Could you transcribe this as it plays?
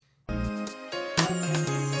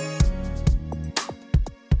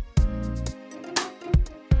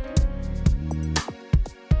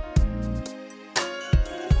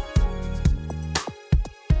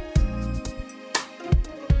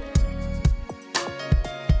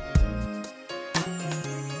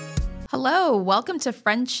Hello, welcome to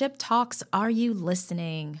Friendship Talks. Are you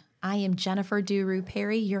listening? I am Jennifer Duru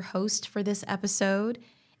Perry, your host for this episode,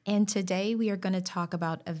 and today we are going to talk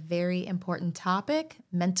about a very important topic,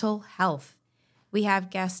 mental health. We have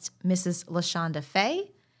guest Mrs. LaShonda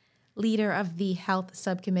Fay, leader of the Health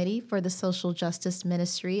Subcommittee for the Social Justice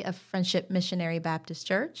Ministry of Friendship Missionary Baptist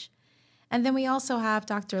Church. And then we also have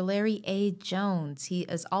Dr. Larry A. Jones. He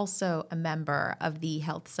is also a member of the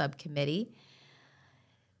Health Subcommittee.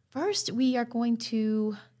 First, we are going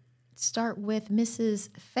to start with Mrs.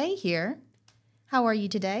 Fay here. How are you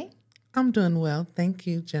today? I'm doing well. Thank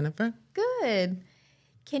you, Jennifer. Good.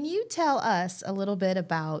 Can you tell us a little bit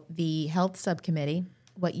about the Health Subcommittee,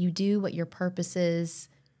 what you do, what your purpose is,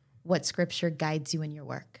 what scripture guides you in your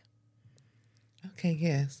work? Okay,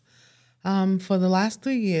 yes. For the last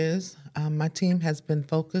 3 years, my team has been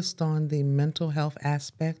focused on the mental health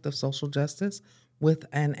aspect of social justice with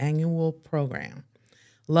an annual program.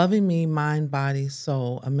 Loving Me, Mind, Body,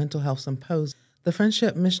 Soul, a mental health symposium. The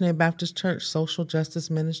Friendship Missionary Baptist Church Social Justice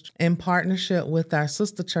Ministry, in partnership with our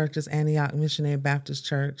sister churches, Antioch Missionary Baptist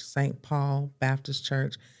Church, St. Paul Baptist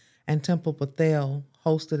Church, and Temple Bethel,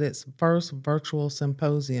 hosted its first virtual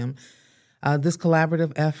symposium. This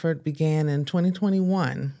collaborative effort began in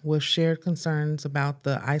 2021 with shared concerns about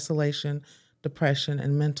the isolation, depression,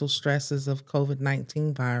 and mental stresses of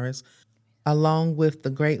COVID-19 virus, along with the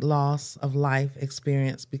great loss of life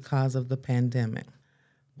experienced because of the pandemic.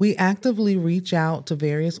 We actively reach out to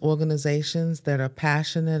various organizations that are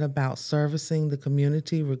passionate about servicing the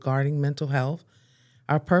community regarding mental health.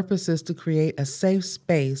 Our purpose is to create a safe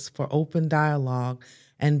space for open dialogue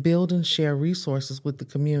and build and share resources with the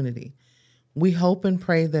community. We hope and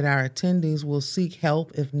pray that our attendees will seek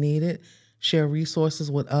help if needed, share resources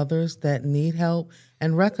with others that need help,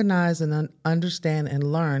 and recognize and understand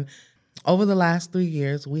and learn. Over the last 3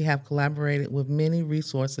 years, we have collaborated with many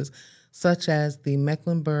resources such as the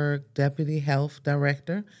Mecklenburg Deputy Health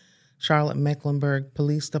Director, Charlotte-Mecklenburg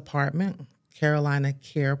Police Department, Carolina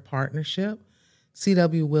Care Partnership,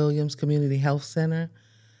 C.W. Williams Community Health Center,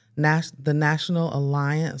 the National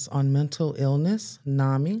Alliance on Mental Illness,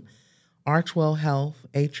 NAMI, Archwell Health,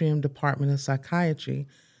 Atrium Department of Psychiatry,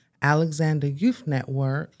 Alexander Youth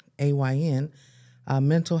Network, AYN,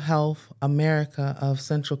 Mental Health America of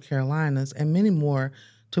Central Carolinas, and many more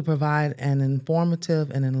to provide an informative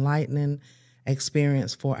and enlightening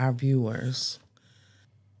experience for our viewers.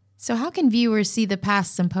 So how can viewers see the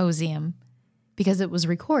past symposium? Because it was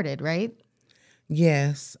recorded, right?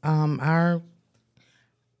 Yes. Our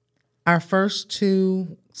first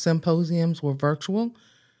two symposiums were virtual.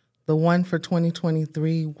 The one for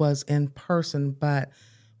 2023 was in person, but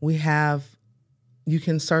you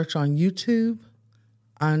can search on YouTube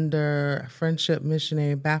under Friendship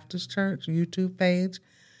Missionary Baptist Church YouTube page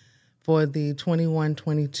for the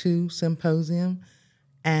 21-22 symposium,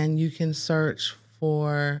 and you can search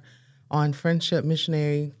on Friendship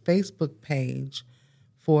Missionary Facebook page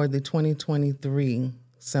for the 2023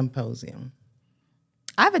 symposium.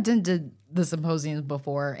 I've attended the symposiums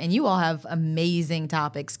before, and you all have amazing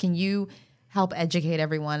topics. Can you help educate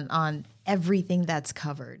everyone on everything that's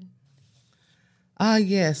covered?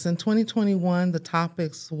 Yes. In 2021, the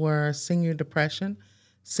topics were senior depression,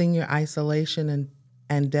 senior isolation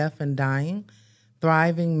and death and dying,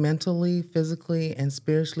 thriving mentally, physically, and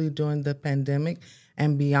spiritually during the pandemic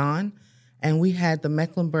and beyond. And we had the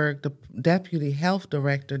Mecklenburg Deputy Health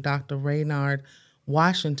Director, Dr. Raynard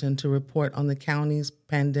Washington, to report on the county's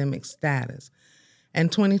pandemic status. In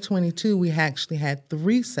 2022, we actually had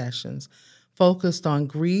 3 sessions focused on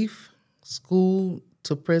grief, school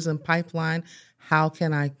to prison pipeline, how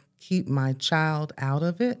can I keep my child out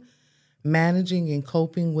of it, managing and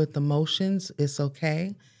coping with emotions, it's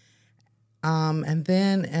okay. And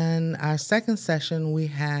then in our second session, we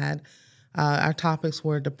had our topics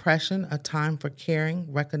were depression, a time for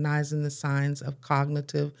caring, recognizing the signs of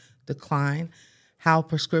cognitive decline, how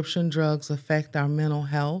prescription drugs affect our mental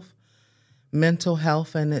health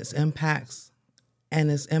and its impacts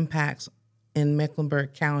in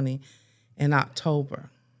Mecklenburg County in October.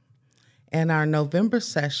 In our November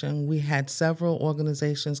session, we had several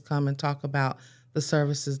organizations come and talk about the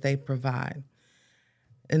services they provide.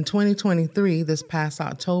 In 2023, this past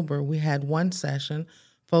October, we had one session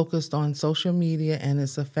focused on social media and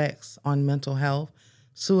its effects on mental health,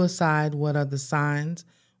 suicide, what are the signs,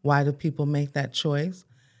 why do people make that choice,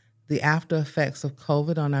 the after effects of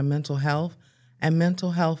COVID on our mental health, and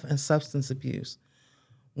mental health and substance abuse.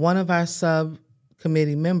 One of our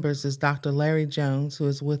subcommittee members is Dr. Larry Jones, who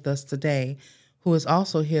is with us today, who is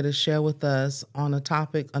also here to share with us on a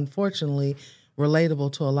topic, unfortunately,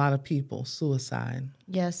 relatable to a lot of people, suicide.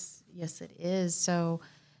 Yes, it is. So,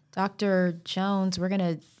 Dr. Jones, we're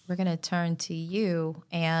gonna turn to you.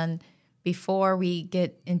 And before we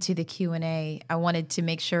get into the Q&A, I wanted to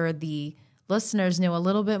make sure the listeners knew a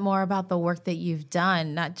little bit more about the work that you've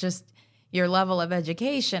done, not just your level of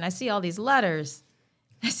education. I see all these letters.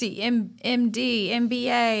 I see MD,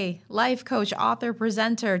 MBA, life coach, author,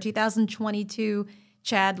 presenter, 2022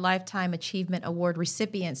 Chad Lifetime Achievement Award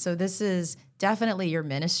recipient. So this is definitely your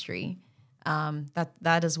ministry.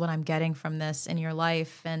 That is what I'm getting from this in your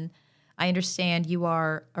life. And I understand you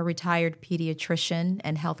are a retired pediatrician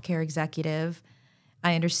and healthcare executive.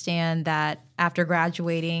 I understand that after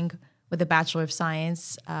graduating with a Bachelor of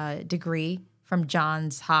Science degree from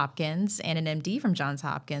Johns Hopkins and an MD from Johns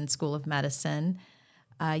Hopkins School of Medicine,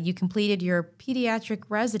 you completed your pediatric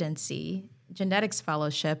residency, genetics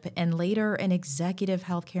fellowship, and later an executive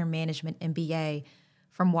healthcare management MBA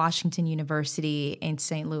from Washington University in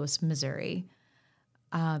St. Louis, Missouri.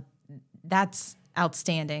 That's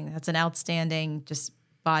outstanding. That's an outstanding just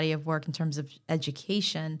body of work in terms of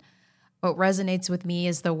education. What resonates with me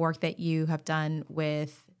is the work that you have done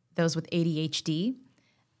with those with ADHD.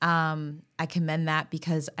 I commend that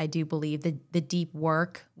because I do believe the deep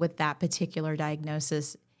work with that particular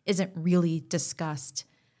diagnosis isn't really discussed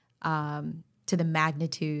to the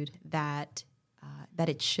magnitude that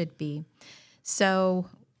it should be. So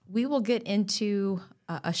we will get into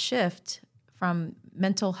a shift from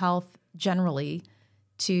mental health generally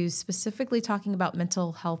to specifically talking about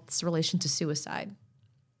mental health's relation to suicide,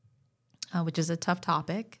 which is a tough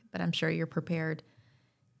topic, but I'm sure you're prepared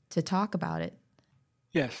to talk about it.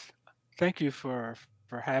 Yes, thank you for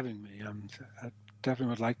having me. I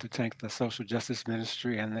definitely would like to thank the Social Justice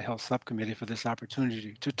Ministry and the Health Subcommittee for this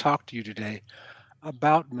opportunity to talk to you today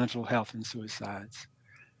about mental health and suicides.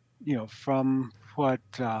 From what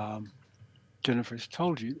Jennifer's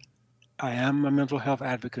told you, I am a mental health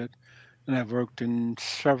advocate, and I've worked in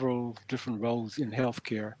several different roles in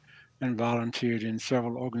healthcare and volunteered in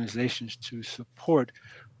several organizations to support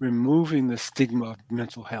removing the stigma of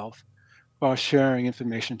mental health while sharing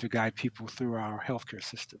information to guide people through our healthcare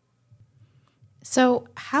system. So,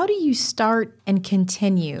 how do you start and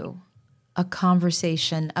continue a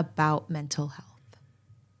conversation about mental health?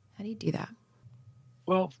 How do you do that?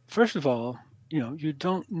 Well, first of all, you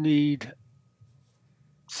don't need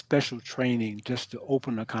special training just to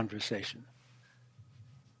open a conversation.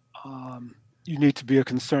 You need to be a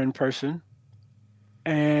concerned person,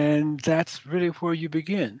 and that's really where you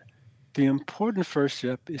begin. The important first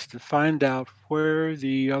step is to find out where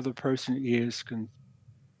the other person is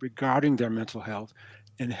regarding their mental health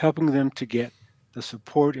and helping them to get the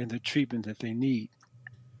support and the treatment that they need.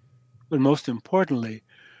 But most importantly,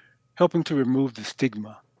 helping to remove the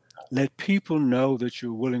stigma. Let people know that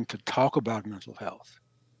you're willing to talk about mental health.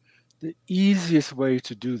 The easiest way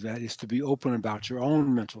to do that is to be open about your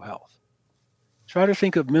own mental health. Try to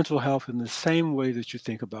think of mental health in the same way that you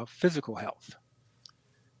think about physical health.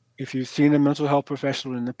 If you've seen a mental health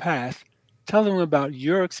professional in the past, tell them about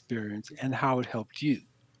your experience and how it helped you.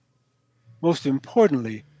 Most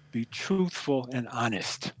importantly, be truthful and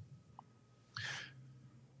honest.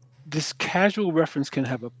 This casual reference can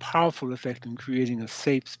have a powerful effect in creating a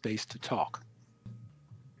safe space to talk.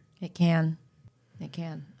 It can. It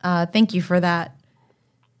can. Thank you for that.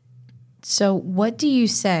 So, what do you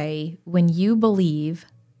say when you believe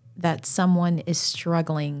that someone is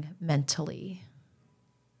struggling mentally?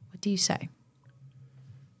 What do you say?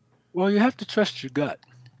 Well, you have to trust your gut.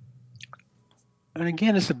 And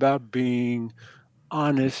again, it's about being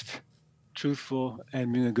honest, truthful,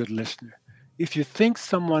 and being a good listener. If you think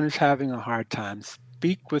someone is having a hard time,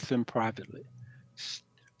 speak with them privately.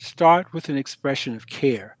 Start with an expression of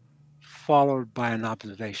care, followed by an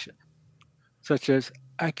observation, such as,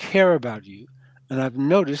 I care about you, and I've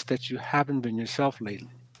noticed that you haven't been yourself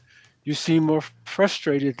lately. You seem more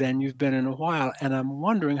frustrated than you've been in a while, and I'm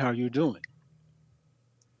wondering how you're doing.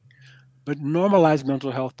 But normalize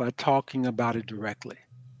mental health by talking about it directly.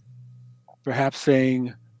 Perhaps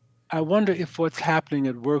saying, I wonder if what's happening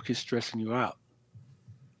at work is stressing you out.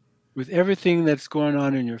 With everything that's going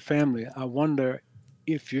on in your family, I wonder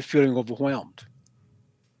if you're feeling overwhelmed.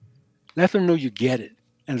 Let them know you get it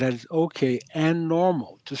and that it's okay and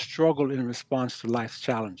normal to struggle in response to life's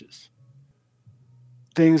challenges.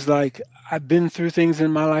 Things like, I've been through things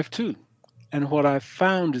in my life too, and what I've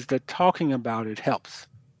found is that talking about it helps.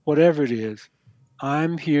 Whatever it is,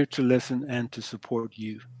 I'm here to listen and to support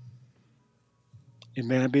you. It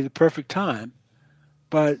may not be the perfect time,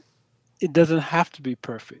 but it doesn't have to be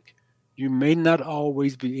perfect. You may not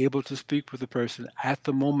always be able to speak with the person at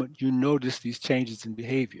the moment you notice these changes in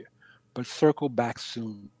behavior, but circle back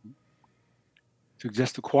soon.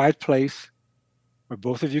 Suggest a quiet place where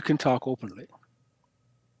both of you can talk openly.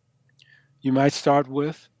 You might start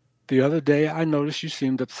with, "The other day I noticed you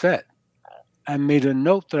seemed upset. I made a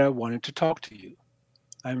note that I wanted to talk to you.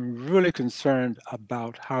 I'm really concerned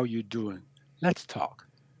about how you're doing. Let's talk."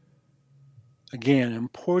 Again,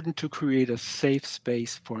 important to create a safe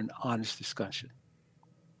space for an honest discussion.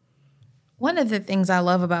 One of the things I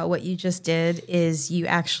love about what you just did is you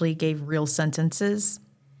actually gave real sentences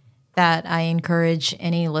that I encourage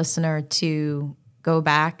any listener to go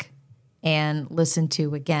back and listen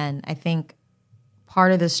to again. I think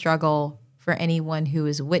part of the struggle for anyone who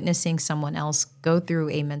is witnessing someone else go through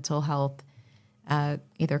a mental health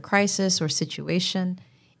either crisis or situation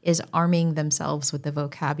is arming themselves with the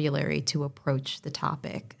vocabulary to approach the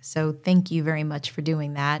topic. So thank you very much for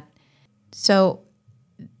doing that. So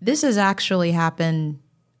this has actually happened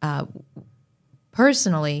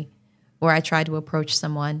personally where I tried to approach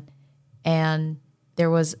someone and there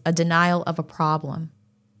was a denial of a problem.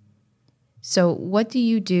 So what do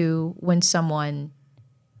you do when someone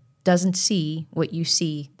doesn't see what you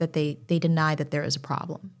see, that they deny that there is a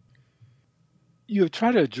problem? You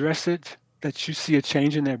try to address it, that you see a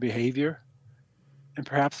change in their behavior, and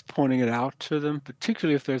perhaps pointing it out to them,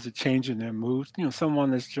 particularly if there's a change in their mood. Someone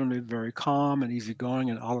that's generally very calm and easygoing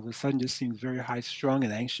and all of a sudden just seems very high strung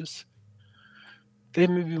and anxious. They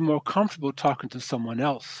may be more comfortable talking to someone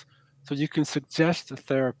else. So you can suggest a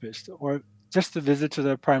therapist or just a visit to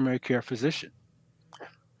their primary care physician.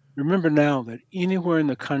 Remember now that anywhere in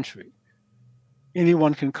the country,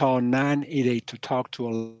 anyone can call 988 to talk to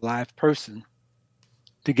a live person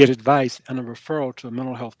to get advice and a referral to a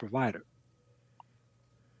mental health provider.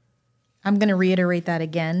 I'm going to reiterate that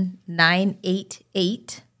again.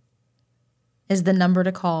 988 is the number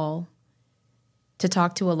to call to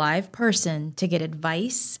talk to a live person to get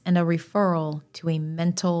advice and a referral to a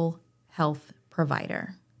mental health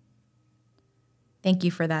provider. Thank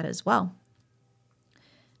you for that as well.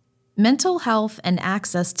 Mental health and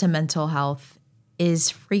access to mental health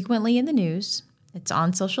is frequently in the news. It's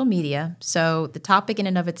on social media, so the topic in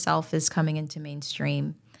and of itself is coming into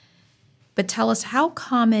mainstream. But tell us, how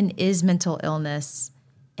common is mental illness,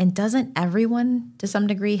 and doesn't everyone, to some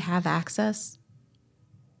degree, have access?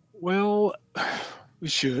 Well, we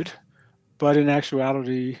should, but in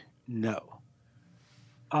actuality, no.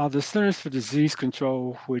 The Centers for Disease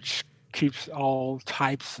Control, which keeps all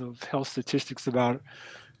types of health statistics about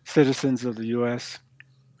citizens of the U.S.,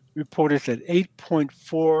 reported that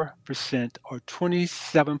 8.4% or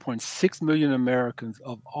 27.6 million Americans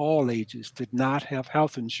of all ages did not have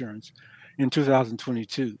health insurance in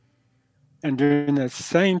 2022. And during that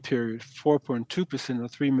same period, 4.2% or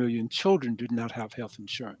 3 million children did not have health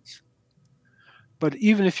insurance. But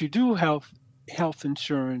even if you do have health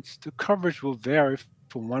insurance, the coverage will vary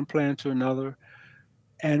from one plan to another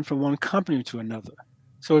and from one company to another.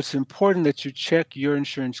 So it's important that you check your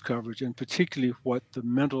insurance coverage and particularly what the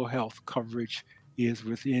mental health coverage is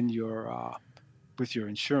within your with your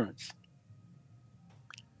insurance.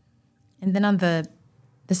 And then on the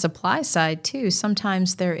supply side too,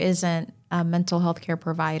 sometimes there isn't a mental health care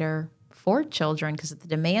provider for children because the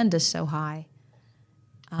demand is so high.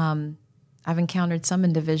 I've encountered some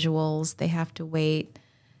individuals, they have to wait.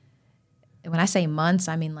 When I say months,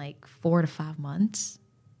 I mean like 4 to 5 months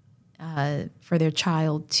for their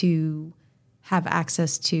child to have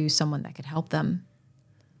access to someone that could help them.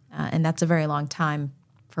 And that's a very long time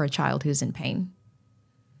for a child who's in pain.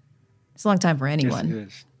 It's a long time for anyone. Yes, it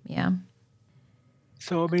is. Yeah.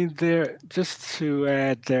 So, I mean, just to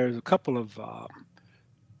add, there's a couple of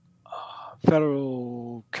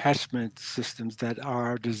federal catchment systems that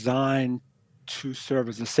are designed to serve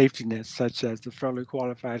as a safety net, such as the federally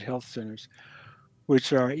qualified health centers,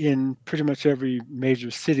 which are in pretty much every major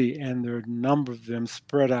city, and there are a number of them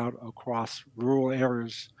spread out across rural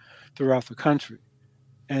areas throughout the country.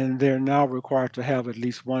 And they're now required to have at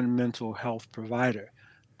least one mental health provider.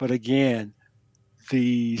 But again,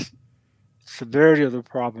 the severity of the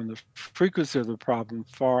problem, the frequency of the problem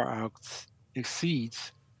far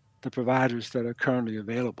exceeds the providers that are currently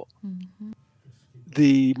available. Mm-hmm.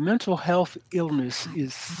 The mental health illness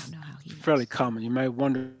is I don't know how he fairly common. You might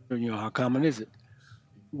wonder, how common is it?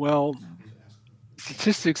 Well,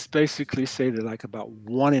 statistics basically say that like about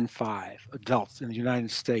 1 in 5 adults in the United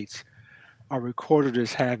States are recorded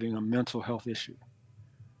as having a mental health issue.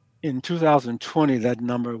 In 2020, that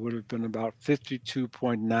number would have been about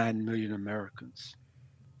 52.9 million Americans.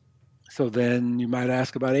 So then you might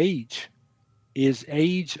ask about age. Is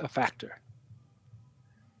age a factor?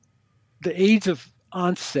 The age of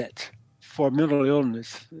onset for mental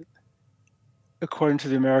illness, according to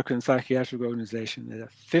the American Psychiatric Organization, that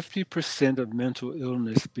 50% of mental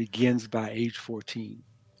illness begins by age 14.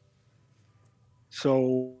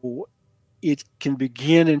 So it can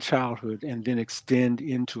begin in childhood and then extend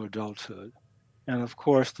into adulthood. And of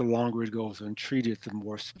course, the longer it goes untreated, the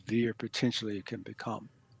more severe potentially it can become.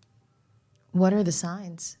 What are the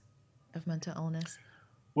signs of mental illness?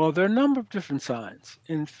 Well, there are a number of different signs.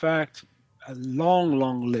 In fact, a long,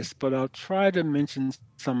 long list, but I'll try to mention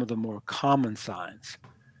some of the more common signs.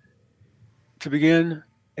 To begin,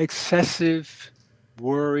 excessive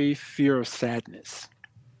worry, fear, or sadness,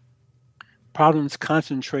 problems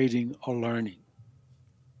concentrating or learning,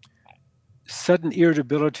 sudden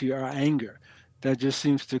irritability or anger that just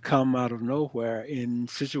seems to come out of nowhere in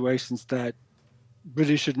situations that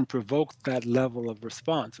really shouldn't provoke that level of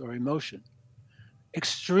response or emotion,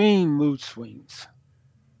 extreme mood swings,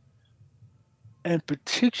 and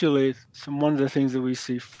particularly one of the things that we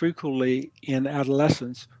see frequently in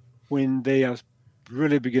adolescents when they are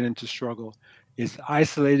really beginning to struggle is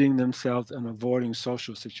isolating themselves and avoiding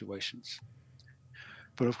social situations.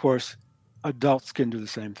 But of course, adults can do the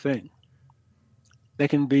same thing. There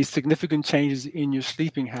can be significant changes in your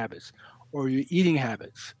sleeping habits or your eating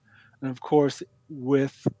habits. And of course,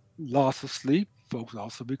 with loss of sleep, folks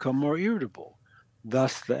also become more irritable.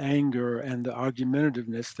 Thus, the anger and the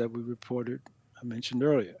argumentativeness that we reported, I mentioned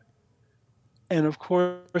earlier. And of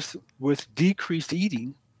course, with decreased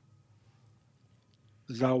eating,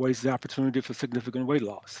 there's always the opportunity for significant weight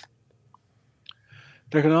loss.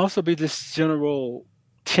 There can also be this general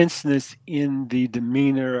tenseness in the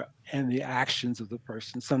demeanor and the actions of the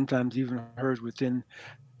person, sometimes even heard within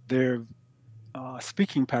their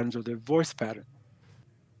speaking patterns or their voice pattern.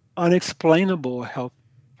 Unexplainable health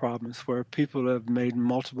problems where people have made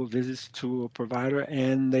multiple visits to a provider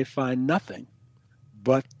and they find nothing,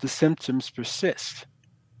 but the symptoms persist.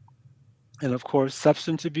 And of course,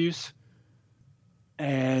 substance abuse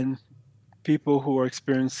and people who are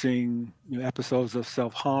experiencing episodes of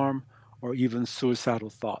self harm or even suicidal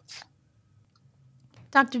thoughts.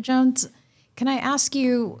 Dr. Jones, can I ask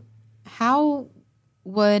you, how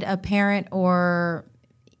would a parent or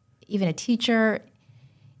even a teacher,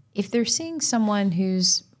 if they're seeing someone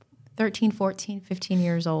who's 13, 14, 15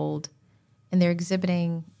 years old and they're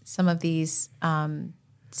exhibiting some of these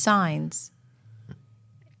signs,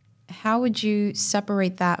 how would you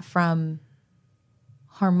separate that from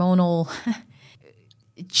hormonal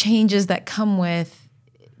changes that come with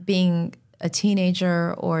being a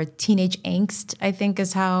teenager, or teenage angst, I think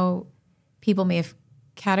is how people may have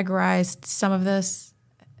categorized some of this?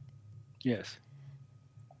 Yes.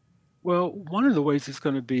 Well, one of the ways it's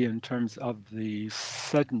going to be in terms of the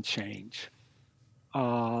sudden change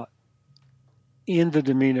uh, in the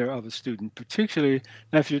demeanor of a student, particularly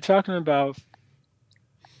now, if you're talking about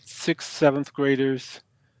sixth, seventh graders,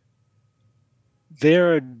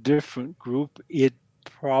 they're a different group. It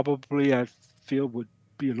probably, I feel, would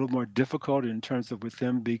be a little more difficult in terms of with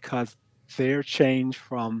them because their change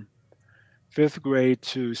from fifth grade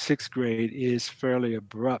to sixth grade is fairly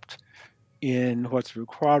abrupt in what's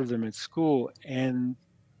required of them at school and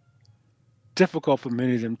difficult for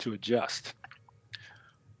many of them to adjust.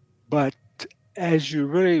 But as you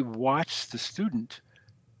really watch the student,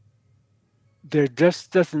 there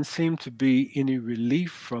just doesn't seem to be any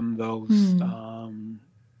relief from those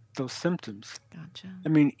symptoms. Gotcha. I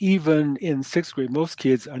mean, even in sixth grade, most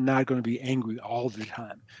kids are not going to be angry all the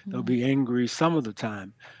time. They'll be angry some of the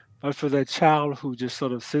time. But for that child who just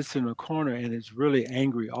sort of sits in a corner and is really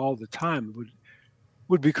angry all the time,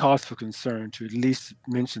 would be cause for concern to at least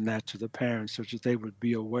mention that to the parents so that they would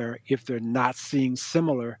be aware if they're not seeing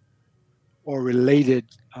similar or related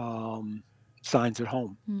signs at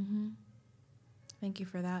home. Mm-hmm. Thank you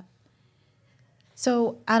for that.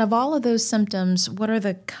 So out of all of those symptoms, what are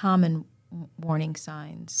the common warning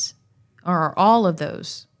signs? Or are all of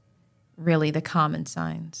those really the common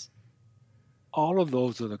signs? All of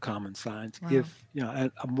those are the common signs. Wow. If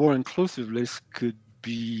a more inclusive list could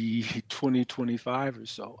be 20, 25 or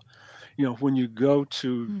so. When you go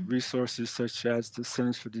to resources such as the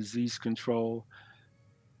Centers for Disease Control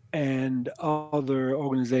and other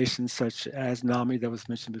organizations such as NAMI that was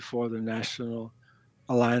mentioned before, the National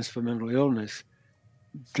Alliance for Mental Illness,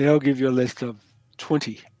 they'll give you a list of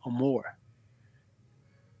 20 or more.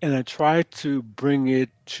 And I try to bring it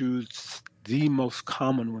to the most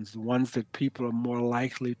common ones, the ones that people are more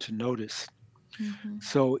likely to notice. Mm-hmm.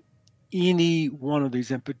 So any one of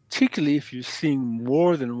these, and particularly if you're seeing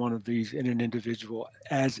more than one of these in an individual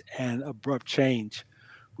as an abrupt change,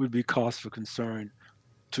 would be cause for concern.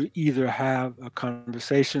 To either have a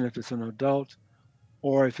conversation if it's an adult,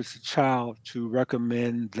 or if it's a child, to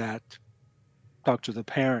recommend that talk to the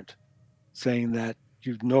parent, saying that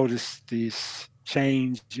you've noticed this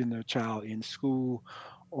change in their child in school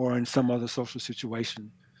or in some other social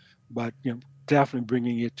situation, but definitely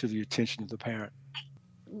bringing it to the attention of the parent.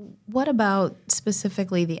 What about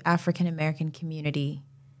specifically the African American community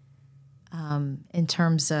in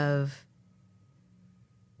terms of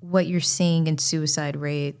what you're seeing in suicide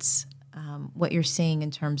rates, what you're seeing in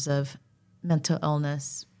terms of mental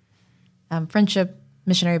illness? Friendship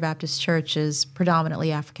Missionary Baptist Church is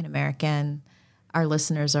predominantly African American. Our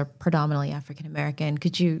listeners are predominantly African American.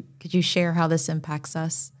 Could you share how this impacts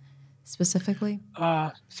us specifically?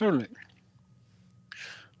 Certainly.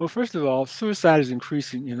 Well, first of all, suicide is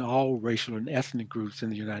increasing in all racial and ethnic groups in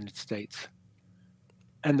the United States.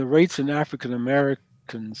 And the rates in African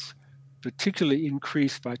Americans particularly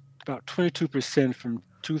increased by about 22% from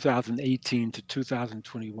 2018 to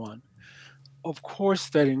 2021. Of course,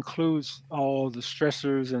 that includes all the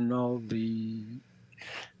stressors and all the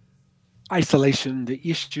isolation, the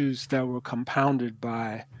issues that were compounded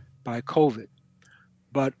by COVID.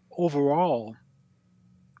 But overall,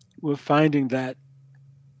 we're finding that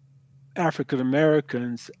African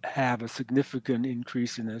Americans have a significant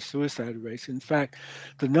increase in their suicide rates. In fact,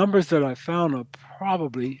 the numbers that I found are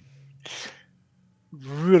probably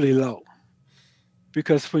really low.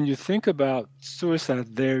 Because when you think about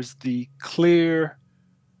suicide, there's the clear,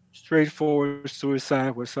 straightforward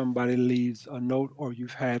suicide where somebody leaves a note or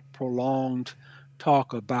you've had prolonged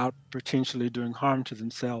talk about potentially doing harm to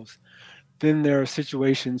themselves. Then there are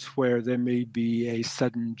situations where there may be a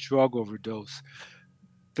sudden drug overdose.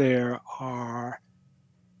 There are,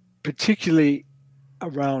 particularly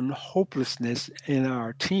around hopelessness in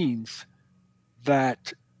our teens,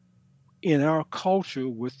 that in our culture,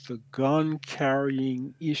 with the gun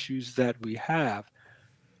carrying issues that we have,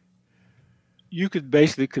 you could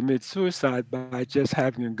basically commit suicide by just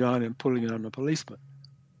having a gun and pulling it on a policeman.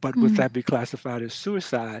 But would that be classified as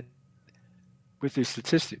suicide with the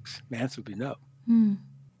statistics? The answer would be no.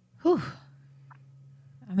 Whew.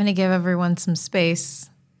 I'm going to give everyone some space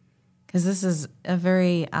because this is a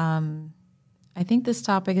very, I think this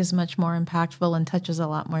topic is much more impactful and touches a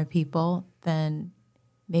lot more people than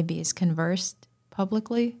maybe is conversed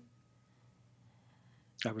publicly.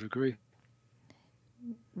 I would agree.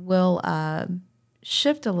 We'll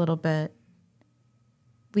shift a little bit.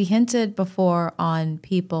 We hinted before on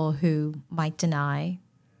people who might deny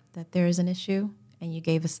that there is an issue, and you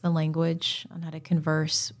gave us the language on how to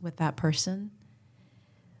converse with that person.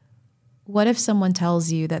 What if someone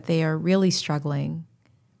tells you that they are really struggling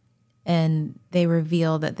and they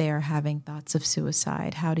reveal that they are having thoughts of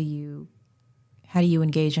suicide? How do you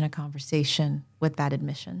engage in a conversation with that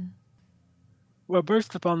admission? Well,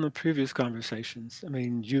 based upon the previous conversations, I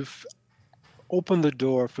mean, you've opened the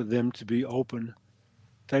door for them to be open,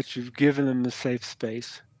 that you've given them a safe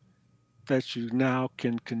space, that you now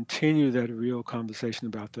can continue that real conversation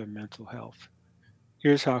about their mental health.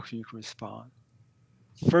 Here's how you can respond.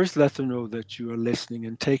 First, let them know that you are listening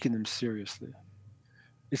and taking them seriously.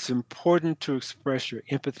 It's important to express your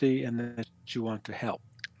empathy and that you want to help.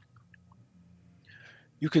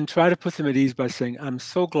 You can try to put them at ease by saying, I'm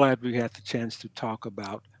so glad we had the chance to talk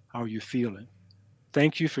about how you're feeling.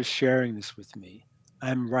 Thank you for sharing this with me.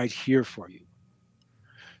 I'm right here for you.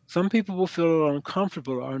 Some people will feel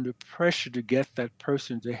uncomfortable or under pressure to get that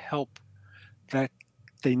person to help that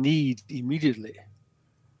they need immediately.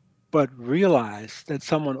 But realize that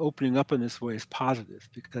someone opening up in this way is positive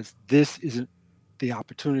because this isn't the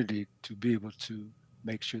opportunity to be able to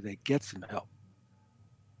make sure they get some help.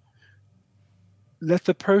 Let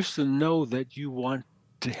the person know that you want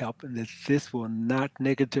to help and that this will not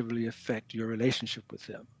negatively affect your relationship with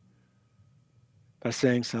them. By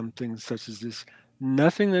saying something such as this,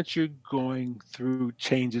 nothing that you're going through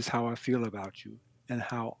changes how I feel about you and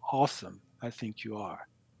how awesome I think you are.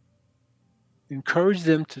 Encourage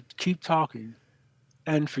them to keep talking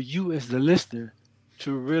and for you as the listener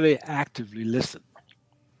to really actively listen.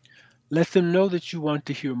 Let them know that you want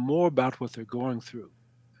to hear more about what they're going through.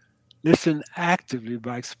 Listen actively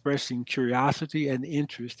by expressing curiosity and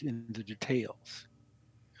interest in the details.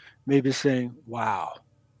 Maybe saying, wow,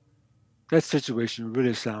 that situation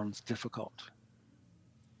really sounds difficult.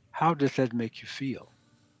 How does that make you feel?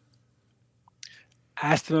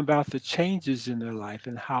 Ask them about the changes in their life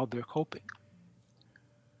and how they're coping.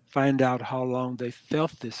 Find out how long they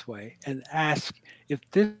felt this way and ask if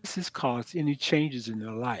this has caused any changes in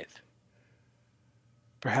their life.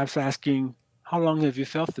 Perhaps asking, how long have you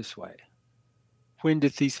felt this way? When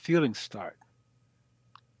did these feelings start?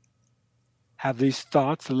 Have these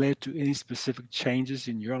thoughts led to any specific changes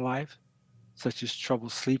in your life, such as trouble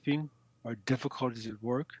sleeping or difficulties at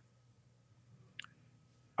work?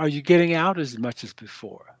 Are you getting out as much as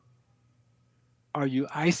before? Are you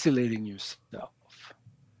isolating yourself?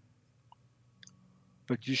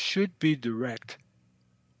 But you should be direct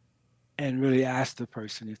and really ask the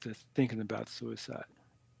person if they're thinking about suicide.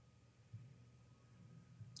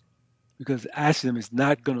 Because asking them is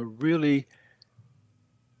not going to really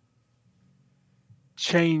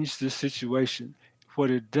change the situation.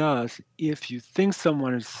 What it does, if you think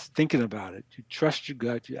someone is thinking about it, you trust your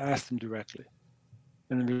gut, you ask them directly.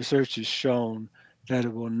 And the research has shown that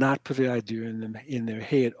it will not put the idea in their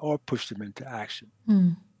head or push them into action.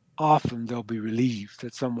 Mm. Often they'll be relieved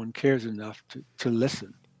that someone cares enough to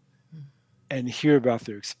listen and hear about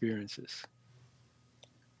their experiences.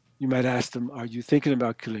 You might ask them, are you thinking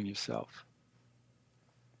about killing yourself?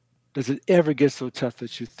 Does it ever get so tough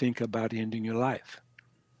that you think about ending your life?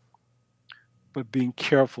 But being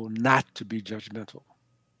careful not to be judgmental.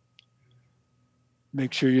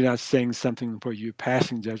 Make sure you're not saying something where you're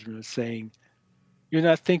passing judgment or saying, you're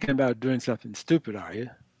not thinking about doing something stupid, are you?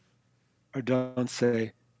 Or don't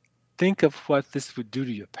say, think of what this would do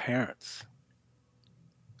to your parents.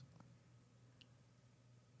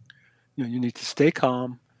 You need to stay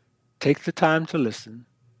calm, take the time to listen,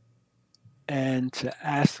 and to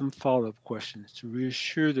ask them follow-up questions to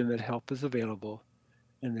reassure them that help is available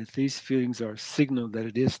and that these feelings are a signal that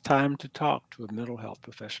it is time to talk to a mental health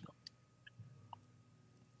professional.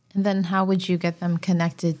 And then how would you get them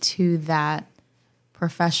connected to that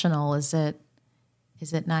professional? Is it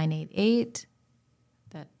 988,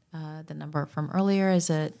 that the number from earlier?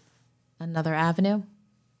 Is it another avenue?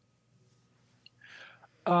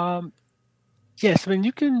 Yes,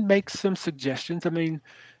 you can make some suggestions.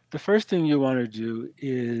 The first thing you want to do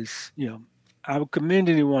is, I would commend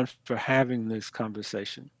anyone for having this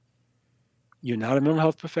conversation. You're not a mental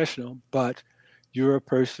health professional, but you're a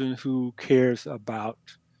person who cares about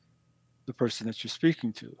the person that you're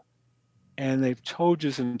speaking to. And they've told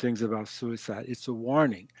you some things about suicide. It's a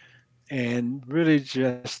warning, and really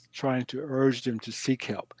just trying to urge them to seek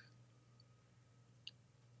help.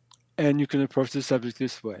 And you can approach the subject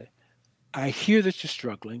this way. I hear that you're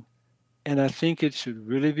struggling, and I think it should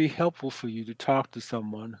really be helpful for you to talk to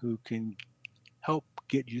someone who can help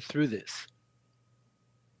get you through this.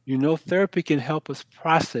 Therapy can help us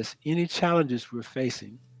process any challenges we're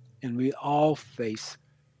facing, and we all face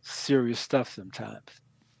serious stuff sometimes.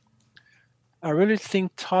 I really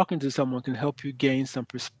think talking to someone can help you gain some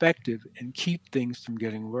perspective and keep things from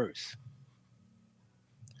getting worse.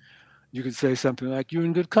 You could say something like, you're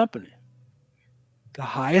in good company. The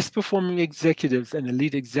highest performing executives and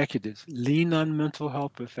elite executives lean on mental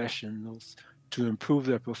health professionals to improve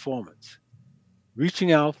their performance.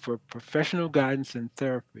 Reaching out for professional guidance and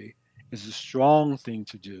therapy is a strong thing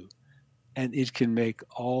to do, and it can make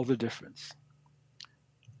all the difference.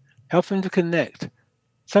 Help them to connect.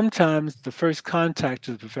 Sometimes the first contact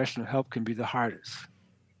to the professional help can be the hardest.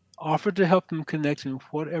 Offer to help them connect in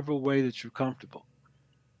whatever way that you're comfortable.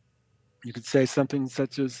 You could say something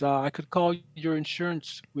such as, I could call your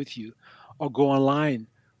insurance with you or go online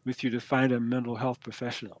with you to find a mental health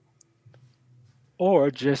professional.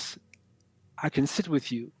 Or just, I can sit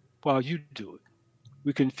with you while you do it.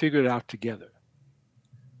 We can figure it out together.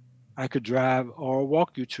 I could drive or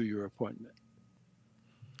walk you to your appointment.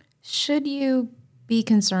 Should you be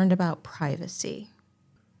concerned about privacy?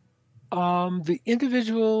 The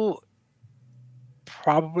individual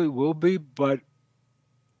probably will be, but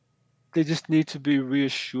they just need to be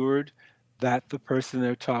reassured that the person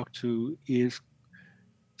they're talking to is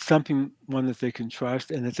one that they can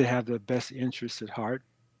trust and that they have their best interests at heart.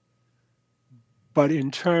 But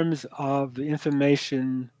in terms of the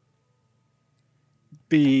information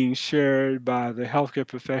being shared by the healthcare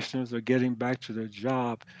professionals or getting back to their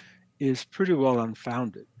job is pretty well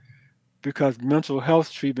unfounded, because mental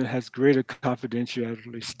health treatment has greater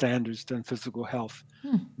confidentiality standards than physical health.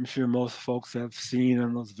 I'm sure most folks have seen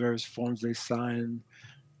on those various forms they sign,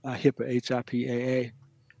 HIPAA, HIPAA,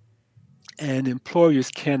 and employers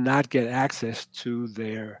cannot get access to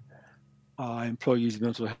their employees'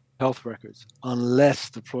 mental health records unless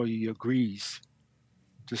the employee agrees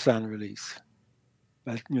to sign a release.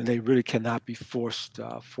 But they really cannot be forced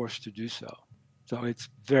to do so. So it's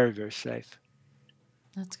very, very safe.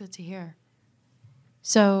 That's good to hear.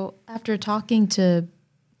 So after talking to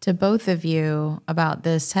both of you about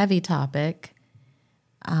this heavy topic,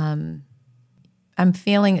 I'm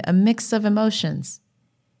feeling a mix of emotions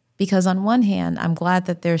Because on one hand, I'm glad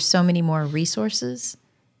that there's so many more resources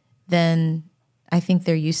than I think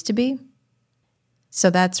there used to be.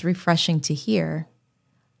 So that's refreshing to hear.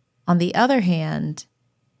 On the other hand,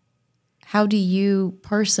 how do you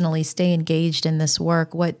personally stay engaged in this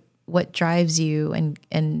work? What drives you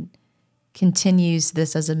and continues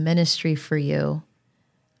this as a ministry for you?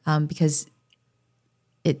 Because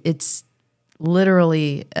it's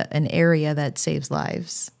literally an area that saves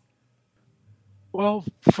lives. Well,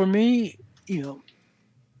 for me,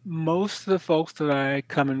 most of the folks that I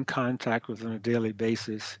come in contact with on a daily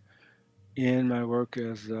basis in my work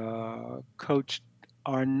as a coach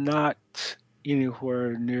are not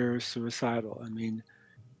anywhere near suicidal. I mean,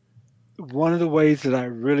 one of the ways that I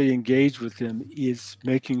really engage with them is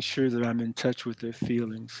making sure that I'm in touch with their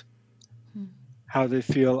feelings, how they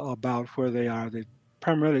feel about where they are. They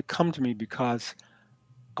primarily come to me because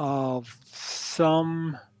of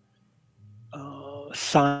some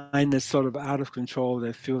sign that's sort of out of control.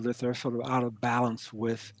 They feel that they're sort of out of balance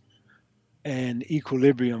with an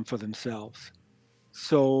equilibrium for themselves.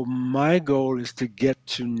 So my goal is to get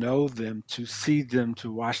to know them, to see them, to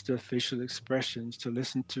watch their facial expressions, to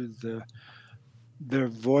listen to their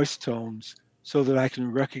voice tones so that I can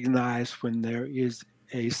recognize when there is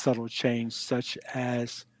a subtle change, such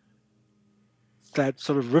as that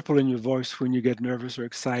sort of ripple in your voice when you get nervous or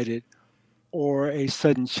excited, or a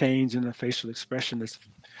sudden change in a facial expression that's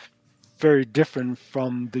very different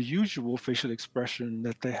from the usual facial expression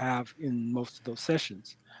that they have in most of those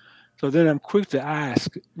sessions. So then I'm quick to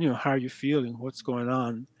ask, how are you feeling? What's going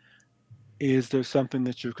on? Is there something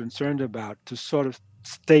that you're concerned about, to sort of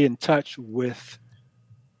stay in touch with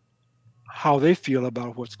how they feel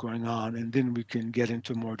about what's going on, and then we can get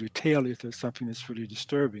into more detail if there's something that's really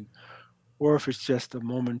disturbing, or if it's just a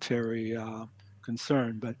momentary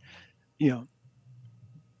concern. But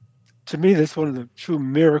to me, that's one of the true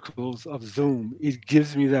miracles of Zoom. It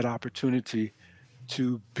gives me that opportunity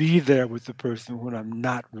to be there with the person when I'm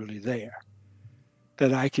not really there.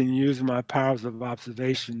 That I can use my powers of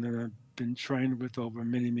observation that I've been trained with over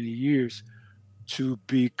many, many years to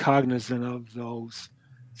be cognizant of those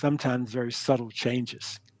sometimes very subtle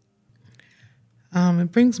changes.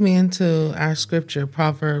 It brings me into our scripture,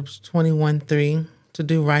 Proverbs 21:3. To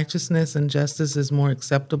do righteousness and justice is more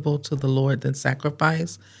acceptable to the Lord than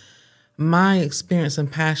sacrifice. My experience and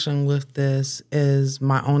passion with this is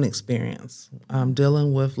my own experience,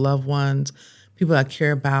 dealing with loved ones, people I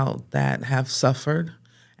care about that have suffered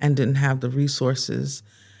and didn't have the resources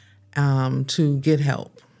to get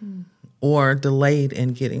help or delayed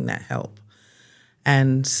in getting that help,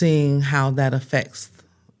 and seeing how that affects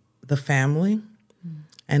the family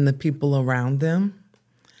and the people around them.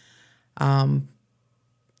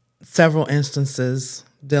 Several instances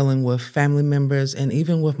dealing with family members and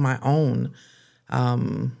even with my own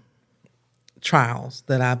trials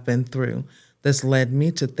that I've been through that's led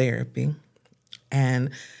me to therapy.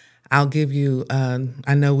 And I'll give you,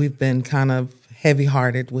 I know we've been kind of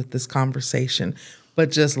heavy-hearted with this conversation,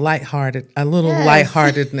 but just lighthearted, a little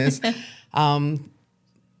lightheartedness. A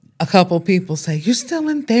couple people say, "You're still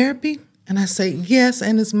in therapy?" And I say, "Yes,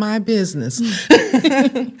 and it's my business."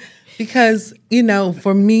 Because,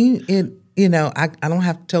 for me, I don't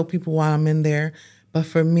have to tell people why I'm in there, but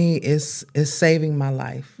for me, it's saving my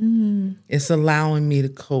life. Mm-hmm. It's allowing me to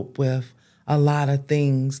cope with a lot of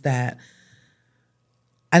things that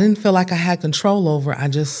I didn't feel like I had control over. I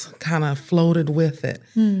just kind of floated with it.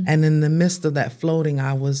 Mm. And in the midst of that floating,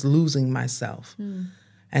 I was losing myself. Mm.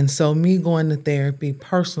 And so me going to therapy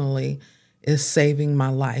personally is saving my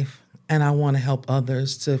life. And I want to help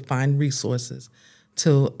others to find resources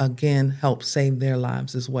to, again, help save their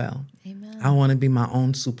lives as well. Amen. I want to be my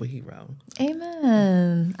own superhero.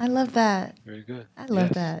 Amen. I love that. Very good. I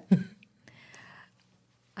love that.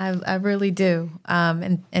 I really do.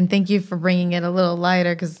 And thank you for bringing it a little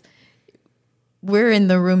lighter, because we're in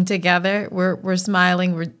the room together. We're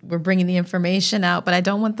smiling. We're bringing the information out, but I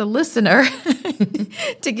don't want the listener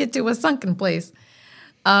to get to a sunken place.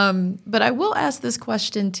 But I will ask this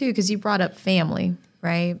question too, because you brought up family,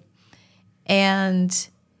 right? And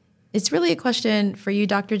it's really a question for you,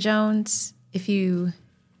 Dr. Jones, if you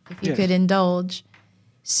yes. could indulge.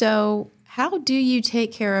 So how do you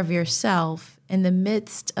take care of yourself in the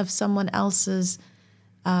midst of someone else's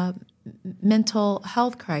mental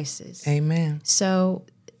health crisis? Amen. So,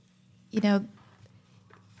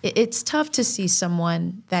 it's tough to see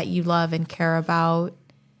someone that you love and care about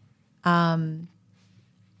kind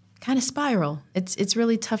of spiral. It's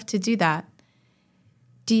really tough to do that.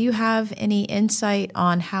 Do you have any insight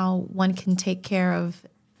on how one can take care of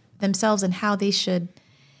themselves and how they should,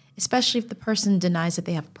 especially if the person denies that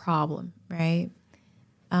they have a problem, right?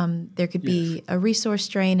 There could Yes. be a resource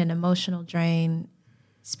drain, an emotional drain,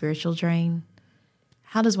 spiritual drain.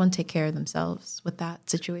 How does one take care of themselves with that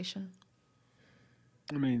situation?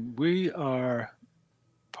 I mean, we are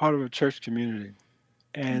part of a church community,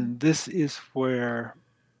 and this is where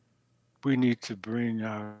we need to bring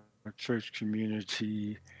our church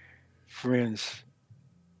community friends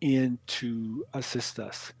in to assist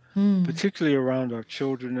us, Mm. particularly around our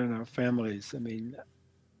children and our families. I mean,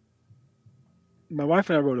 my wife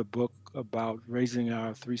and I wrote a book about raising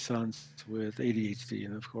our three sons with ADHD,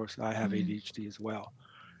 and of course, I have Mm. ADHD as well.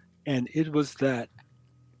 And it was that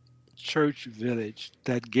church village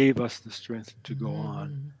that gave us the strength to go on,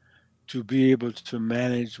 Mm-hmm. to be able to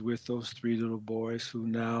manage with those three little boys who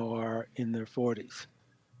now are in their 40s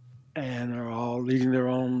and are all leading their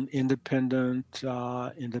own independent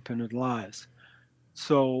lives.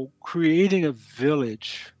 So creating a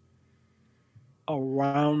village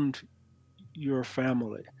around your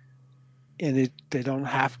family, and they don't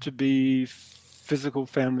have to be physical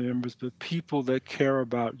family members, but people that care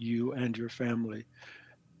about you and your family.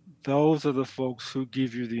 Those are the folks who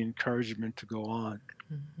give you the encouragement to go on.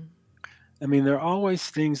 Mm-hmm. I mean, there are always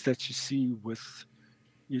things that you see with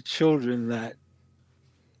your children that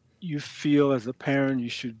you feel as a parent you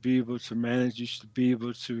should be able to manage. You should be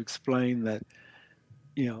able to explain that,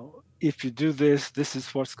 if you do this, this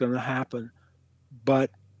is what's going to happen.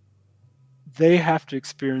 But they have to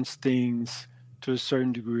experience things to a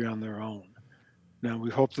certain degree on their own. Now,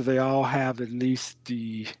 we hope that they all have at least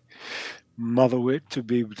the mother wit to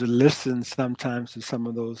be able to listen sometimes to some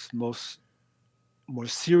of those more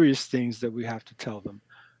serious things that we have to tell them.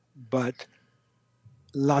 But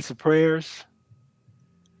lots of prayers,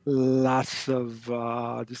 lots of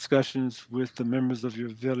discussions with the members of your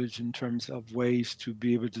village in terms of ways to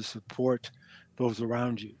be able to support those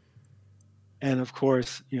around you. And of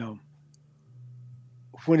course,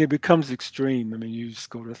 when it becomes extreme, I mean, you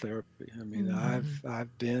just go to therapy. I mean, I've Mm. Mm-hmm.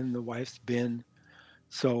 I've been, the wife's been.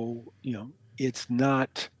 So, it's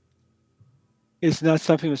not it's not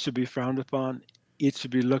something that should be frowned upon. It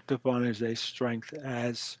should be looked upon as a strength,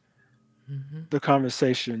 as Mm-hmm. the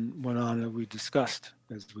conversation went on that we discussed,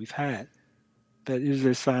 as we've had. That is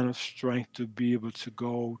a sign of strength to be able to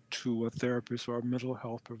go to a therapist or a mental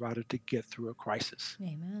health provider to get through a crisis.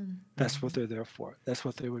 Amen. That's what they're there for. That's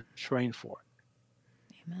what they were trained for.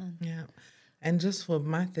 Amen. Yeah. And just for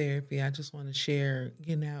my therapy, I just want to share,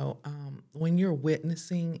 when you're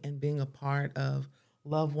witnessing and being a part of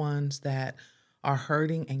loved ones that are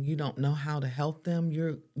hurting and you don't know how to help them,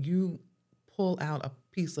 you pull out a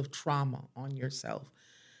piece of trauma on yourself.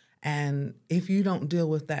 And if you don't deal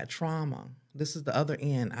with that trauma, this is the other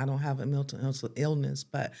end. I don't have a mental illness,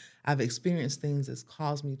 but I've experienced things that's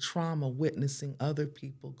caused me trauma witnessing other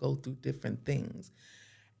people go through different things,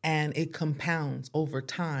 and it compounds over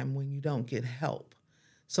time when you don't get help.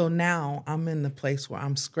 So now I'm in the place where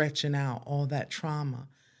I'm stretching out all that trauma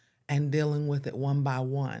and dealing with it one by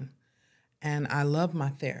one. And I love my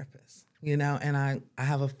therapist, and I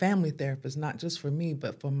have a family therapist, not just for me,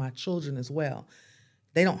 but for my children as well.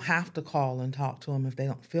 They don't have to call and talk to them if they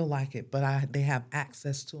don't feel like it, but they have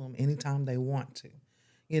access to them anytime they want to,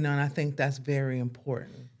 and I think that's very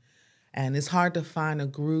important. And it's hard to find a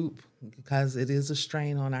group because it is a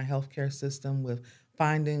strain on our healthcare system with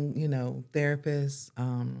finding, therapists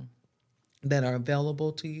that are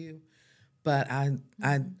available to you. But I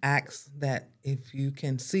ask that if you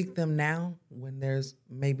can seek them now when there's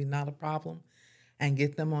maybe not a problem and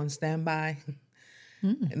get them on standby,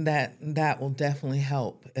 Mm. that will definitely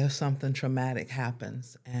help if something traumatic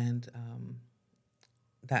happens. And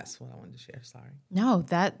that's what I wanted to share. Sorry. No,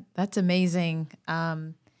 that's amazing.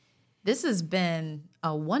 This has been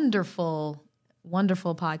a wonderful,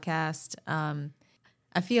 wonderful podcast.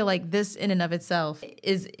 I feel like this in and of itself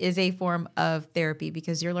is a form of therapy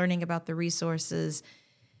because you're learning about the resources,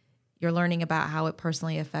 you're learning about how it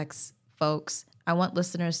personally affects folks. I want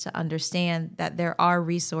listeners to understand that there are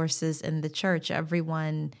resources in the church.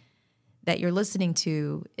 Everyone that you're listening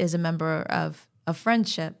to is a member of a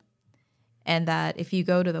friendship, and that if you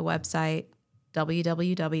go to the website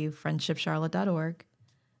www.friendshipcharlotte.org,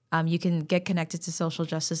 you can get connected to Social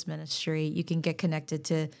Justice Ministry. You can get connected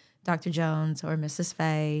to Dr. Jones or Mrs.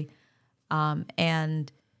 Faye.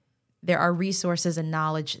 And there are resources and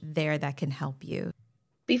knowledge there that can help you.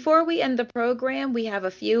 Before we end the program, we have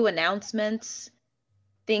a few announcements,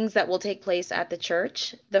 things that will take place at the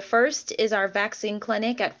church. The first is our vaccine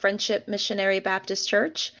clinic at Friendship Missionary Baptist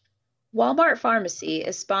Church. Walmart Pharmacy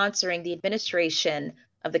is sponsoring the administration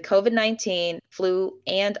of the COVID-19, flu,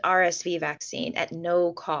 and RSV vaccine at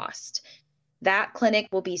no cost. That clinic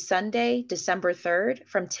will be Sunday, December 3rd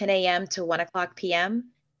from 10 a.m. to 1 o'clock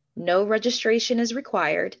p.m. No registration is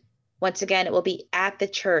required. Once again, it will be at the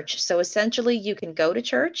church. So essentially, you can go to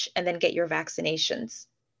church and then get your vaccinations.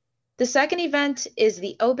 The second event is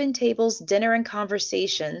the Open Tables Dinner and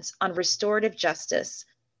Conversations on Restorative Justice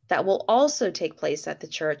that will also take place at the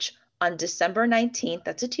church on December 19th,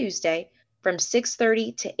 that's a Tuesday, from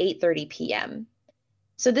 6:30 to 8:30 p.m.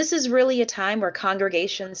 So this is really a time where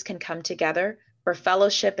congregations can come together for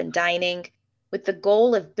fellowship and dining with the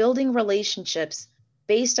goal of building relationships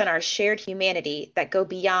based on our shared humanity that go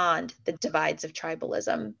beyond the divides of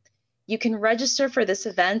tribalism. You can register for this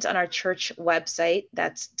event on our church website.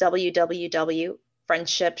 That's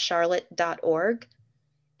www.friendshipcharlotte.org.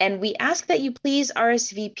 And we ask that you please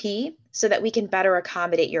RSVP so that we can better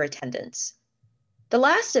accommodate your attendance. The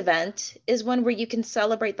last event is one where you can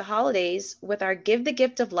celebrate the holidays with our Give the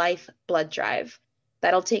Gift of Life blood drive.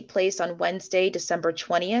 That'll take place on Wednesday, December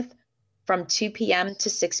 20th from 2 p.m. to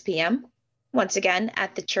 6 p.m. Once again,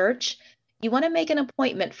 at the church. You want to make an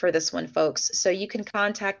appointment for this one, folks, so you can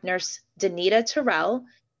contact Nurse Danita Terrell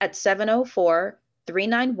at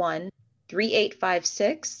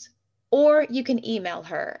 704-391-3856, or you can email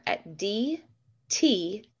her at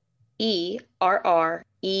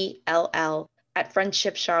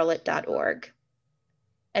dterrell@friendshipcharlotte.org.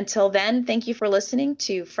 Until then, thank you for listening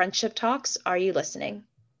to Friendship Talks. Are you listening?